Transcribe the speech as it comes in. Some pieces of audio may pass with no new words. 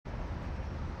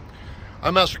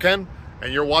I'm Master Ken,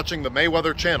 and you're watching the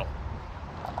Mayweather channel.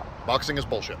 Boxing is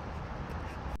bullshit.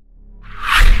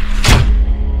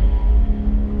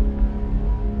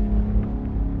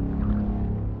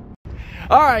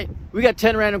 All right, we got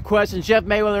 10 random questions. Jeff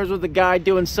Mayweather's with a guy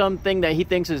doing something that he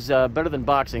thinks is better than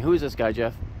boxing. Who is this guy,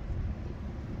 Jeff?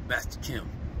 Master Kim.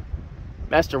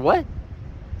 Master what?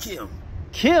 Kim.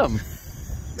 Kim.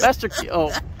 Master Kim. Oh.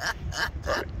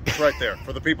 Right. It's right there.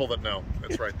 For the people that know,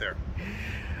 it's right there.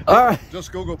 All right.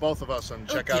 Just Google both of us and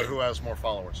check out who has more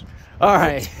followers. All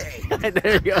right.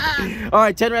 There you go. All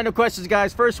right, 10 random questions,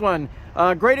 guys. First one.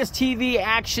 Greatest TV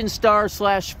action star /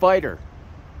 fighter?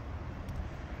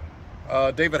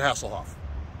 David Hasselhoff.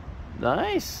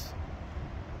 Nice.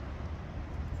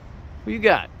 Who you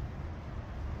got?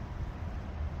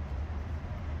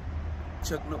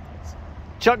 Chuck Norris.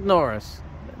 Chuck Norris.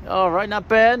 All right, not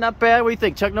bad, not bad. What do you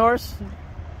think, Chuck Norris?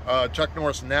 Chuck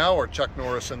Norris now or Chuck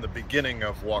Norris in the beginning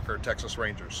of Walker, Texas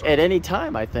Rangers? So. At any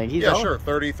time, I think. He's sure.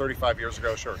 30, 35 years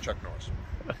ago, sure, Chuck Norris.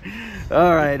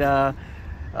 All right.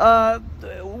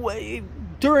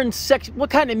 During sex, what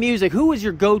kind of music? Who is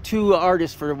your go-to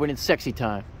artist for when it's sexy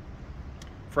time?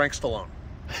 Frank Stallone.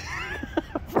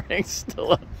 Frank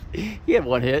Stallone. He had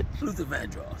one hit. Luther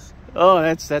Vandross. Oh,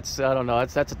 that's I don't know.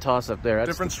 That's a toss-up there.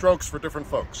 Different strokes for different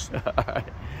folks.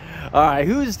 All right.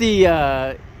 Who's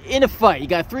the in a fight? You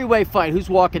got a three-way fight. Who's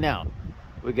walking out?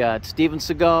 We got Steven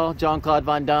Seagal, Jean-Claude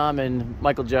Van Damme, and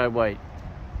Michael Jai White.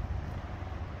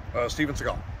 Steven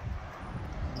Seagal.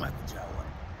 Michael Jai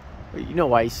White. You know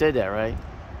why he said that, right?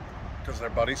 Because they're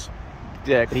buddies.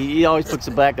 Yeah, he always picks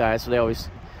the black guys, so they always.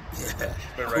 Yeah.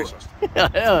 They're racist.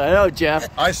 I know, Jeff.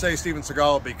 I say Steven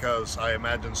Seagal because I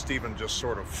imagine Steven just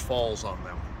sort of falls on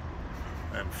them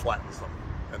and flattens them,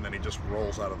 and then he just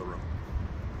rolls out of the room.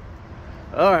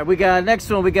 All right, we got next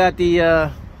one. We got the.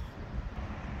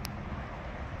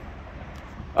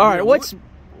 All right,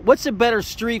 what's a better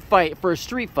street fight for a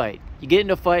street fight? You get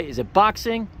into a fight. Is it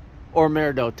boxing or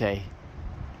Meridote?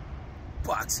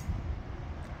 Boxing.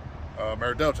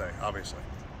 Meridote, obviously.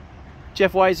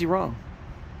 Jeff, why is he wrong?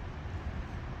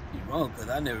 You're wrong, because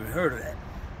I never heard of that.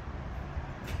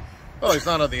 Well, he's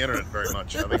not on the internet very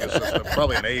much. I think it's just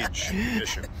probably an age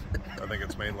issue. I think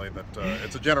it's mainly that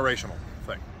it's a generational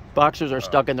thing. Boxers are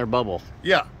stuck in their bubble.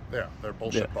 Yeah, they're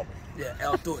bullshit bubble. Yeah,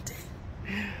 El Dorte.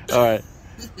 All right.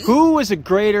 Who was a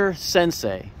greater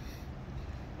sensei?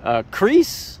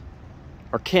 Kreese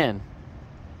or Ken?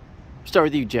 Start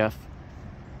with you, Jeff.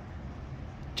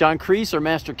 John Kreese or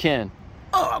Master Ken?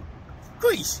 Oh,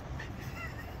 Kreese.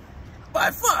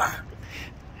 By far.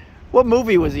 What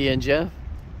movie was he in, Jeff?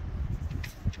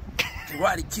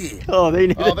 Karate Kid. Oh, they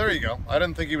knew. Oh, there you go. I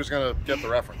didn't think he was going to get the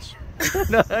reference.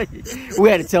 No, we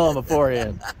had to tell him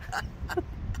beforehand.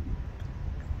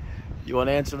 You want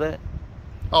to answer that?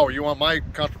 Oh, you want my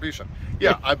contribution?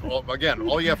 Yeah, again,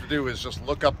 all you have to do is just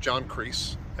look up John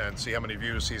Kreese and see how many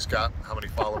views he's got, how many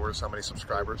followers, how many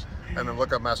subscribers, and then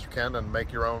look up Master Ken and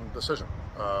make your own decision.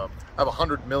 I have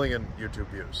 100 million YouTube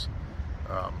views.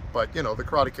 But, you know, the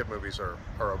Karate Kid movies are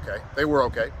okay. They were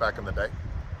okay back in the day.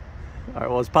 All right,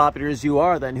 well, as popular as you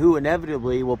are, then who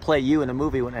inevitably will play you in a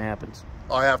movie when it happens?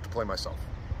 I have to play myself.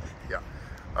 Yeah.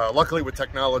 Luckily, with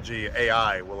technology,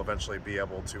 AI will eventually be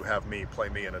able to have me play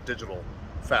me in a digital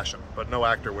fashion. But no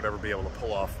actor would ever be able to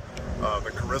pull off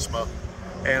the charisma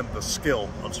and the skill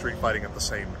of street fighting at the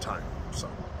same time. So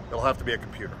it'll have to be a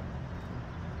computer.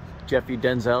 Jeff, you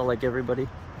Denzel like everybody?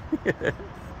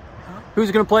 Who's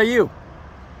going to play you?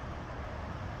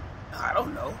 I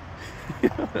don't know.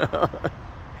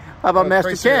 How about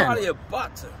Master Ken? Probably a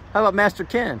boxer. How about Master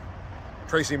Ken?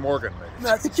 Tracy Morgan, maybe.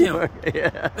 Master Kim.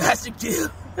 Yeah. Master Kim.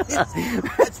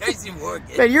 Tracy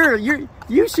Morgan. Man,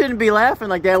 you shouldn't be laughing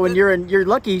like that when you're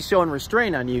lucky he's showing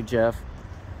restraint on you, Jeff.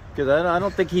 Because I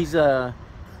don't think he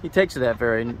takes to that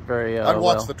very I'd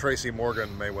watch well. the Tracy Morgan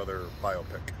Mayweather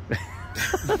biopic.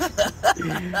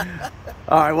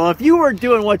 All right. Well, if you were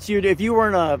doing what you do, if you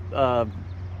weren't a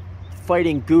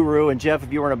fighting guru, and Jeff,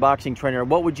 if you weren't a boxing trainer,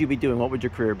 what would you be doing? What would your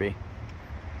career be?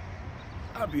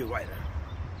 I'd be a writer.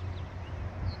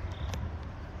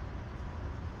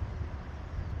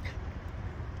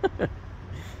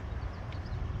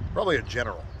 Probably a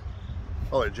general.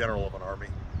 Probably a general of an army.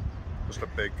 Just a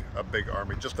big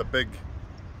army. Just a big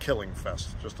killing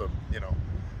fest. Just a, you know,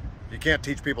 you can't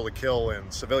teach people to kill in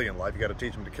civilian life. You got to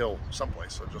teach them to kill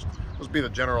someplace. So just be the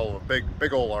general of a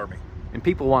big old army. And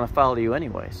people want to follow you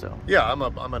anyway, so. Yeah, I'm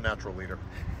a natural leader.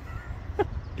 All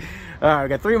right, we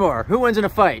got 3 more. Who wins in a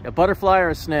fight, a butterfly or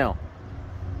a snail?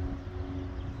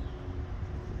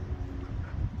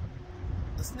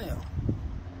 A snail.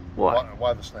 What?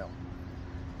 Why the snail?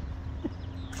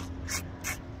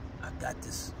 I got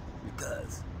this because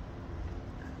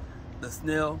the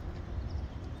snail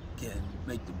can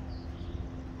make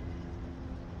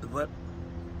the what?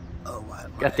 Oh,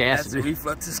 Got the acid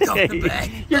reflux is coming back.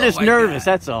 You're just nervous,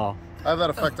 that's all. I have that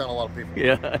effect on a lot of people.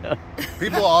 Yeah.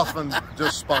 People often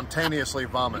just spontaneously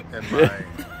vomit in my...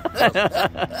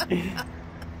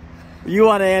 You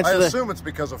want to answer I assume it's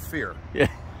because of fear. Yeah.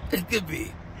 It could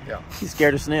be. Yeah. He's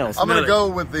scared of snails. I'm going to go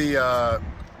with the...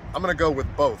 I'm going to go with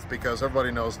both because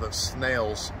everybody knows that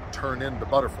snails turn into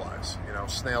butterflies. You know,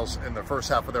 snails in the first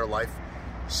half of their life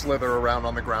slither around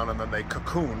on the ground and then they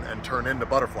cocoon and turn into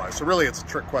butterflies. So really, it's a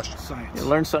trick question. Science. You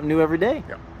learn something new every day.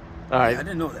 Yeah. All right. Yeah, I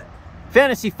didn't know that.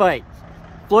 Fantasy fight.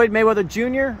 Floyd Mayweather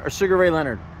Jr. or Sugar Ray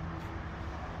Leonard?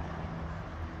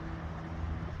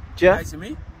 Jeff? Nice to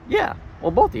me. Yeah.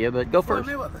 Well, both of you, but go Floyd first.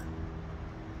 Mayweather.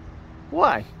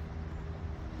 Why?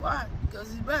 Why? Because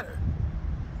he's better.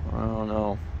 I don't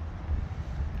know.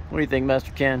 What do you think,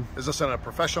 Master Ken? Is this in a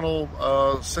professional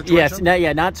situation?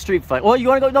 Yes, not street fight. Well, you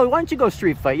want to go? No, why don't you go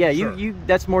street fight? Yeah, Sure. you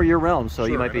that's more your realm, so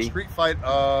Sure, you might in a be. street fight,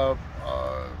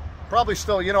 probably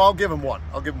still, you know, I'll give him one.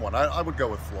 I would go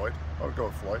with Floyd. I would go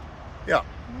with Floyd. Yeah.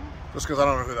 Just because I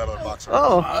don't know who that other boxer is.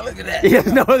 Oh, Look at that. he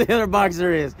doesn't know who the other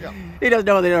boxer is. Yeah. He doesn't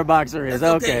know who the other boxer is.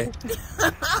 That's Okay.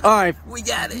 All right. We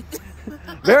got it.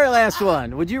 Very last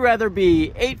one. Would you rather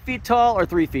be 8 feet tall or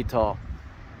 3 feet tall?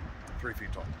 3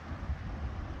 feet tall.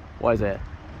 Why is that?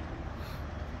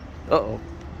 Uh-oh.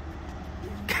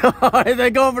 They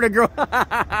go for the girl.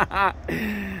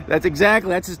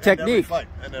 That's his technique.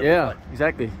 And every Yeah, fight.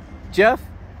 exactly. Jeff?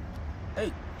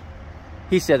 Hey,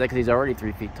 He said that because he's already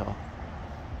 3 feet tall.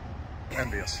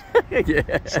 Envious. Yeah.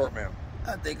 Short man.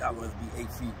 I think I would be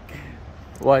 8 feet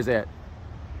Why is that?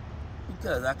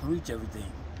 because I can reach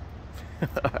everything.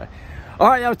 All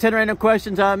right, that was 10 random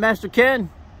questions. Master Ken,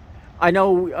 I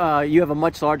know you have a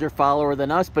much larger follower than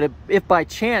us, but if by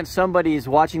chance somebody is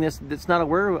watching this that's not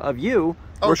aware of you,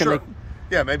 Oh, where can sure. they...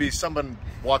 Yeah, maybe someone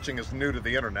watching is new to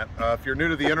the internet. If you're new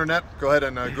to the internet, go ahead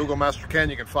and Google Master Ken.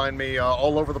 You can find me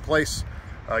all over the place.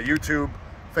 YouTube,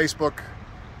 Facebook,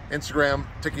 Instagram,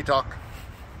 TikTok.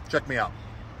 Check me out.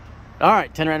 All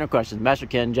right, 10 random questions. Master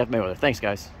Ken, Jeff Mayweather. Thanks,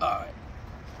 guys. All right.